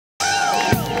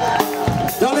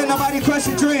nobody crush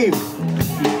your dream.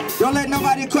 Don't let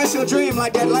nobody crush your dream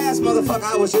like that last motherfucker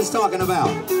I was just talking about.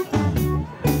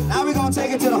 Now we're gonna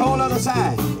take it to the whole other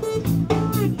side.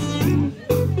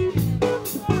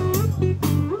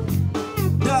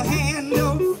 The hand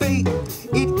of fate,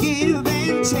 it give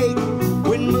and take.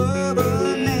 When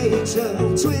Mother Nature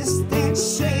twists and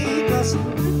shakes us,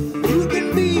 you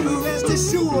can be rest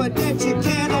assured that you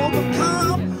can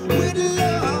overcome with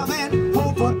love and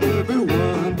hope for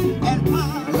everyone. And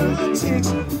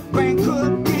politics bring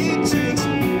cookie tricks,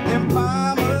 and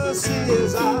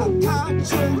promises are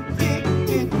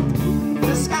contradicted.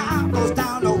 The sky goes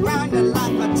down around you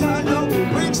like a ton of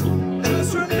bricks.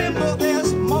 Just remember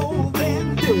there's more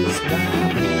than this.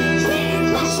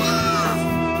 Dreamcrusher,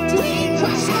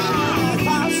 Dreamcrusher,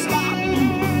 I'll stop you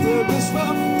for this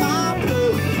from my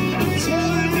blood.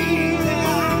 Telling me that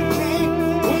I can't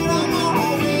when I'm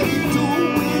already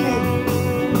doing it.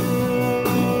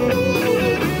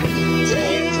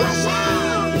 Dreamcrusher,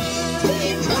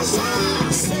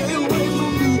 Dreamcrusher, stay away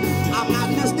from me. I'm not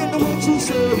listening to what you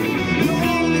say. You're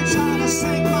only trying to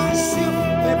sink my ship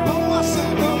and pull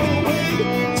myself away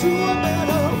to a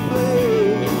better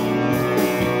place.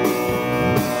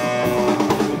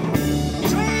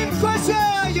 Dreamcrusher,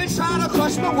 you try to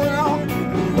crush my world,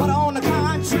 but on the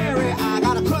contrary, I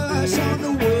got a crush on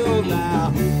the world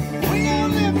now. We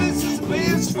ain't living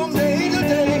suspense from day to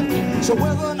day, so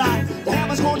whether or not the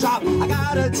hammer's gonna drop, I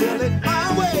gotta tell it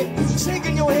my way.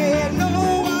 Shaking your head, no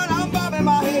one, I'm bobbing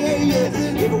my head, yeah.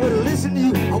 If I would've listened to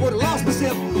you, I would've lost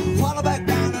myself. Follow back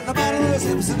down at the bottom of the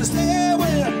steps in the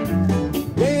stairwell.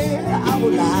 Yeah, I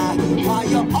would lie while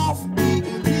you're off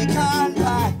eating pecan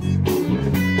pie.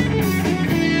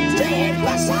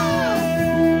 Dreamcrusher,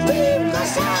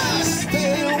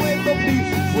 stay away from me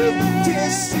with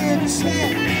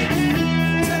disenchant,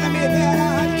 telling me that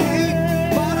I can't,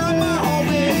 but I'm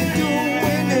already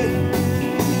doing it.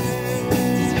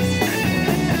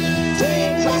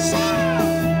 Dreamcrusher,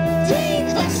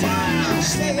 Dreamcrusher,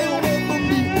 stay away from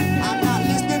me. I'm not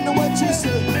listening to what you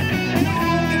say. You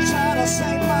only try to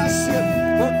sink my ship,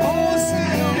 but all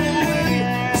sail away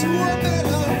to a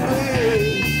better place.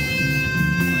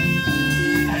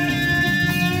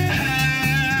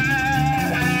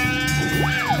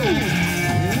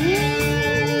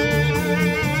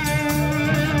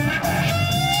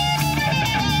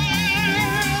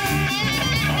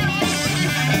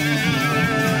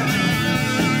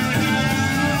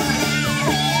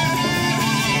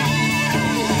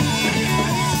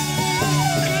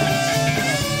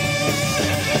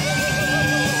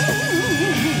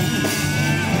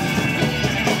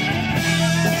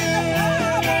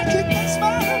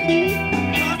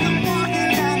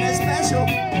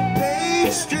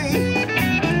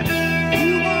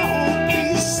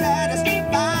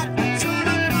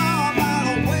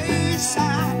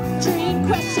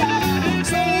 Dreamcrusher.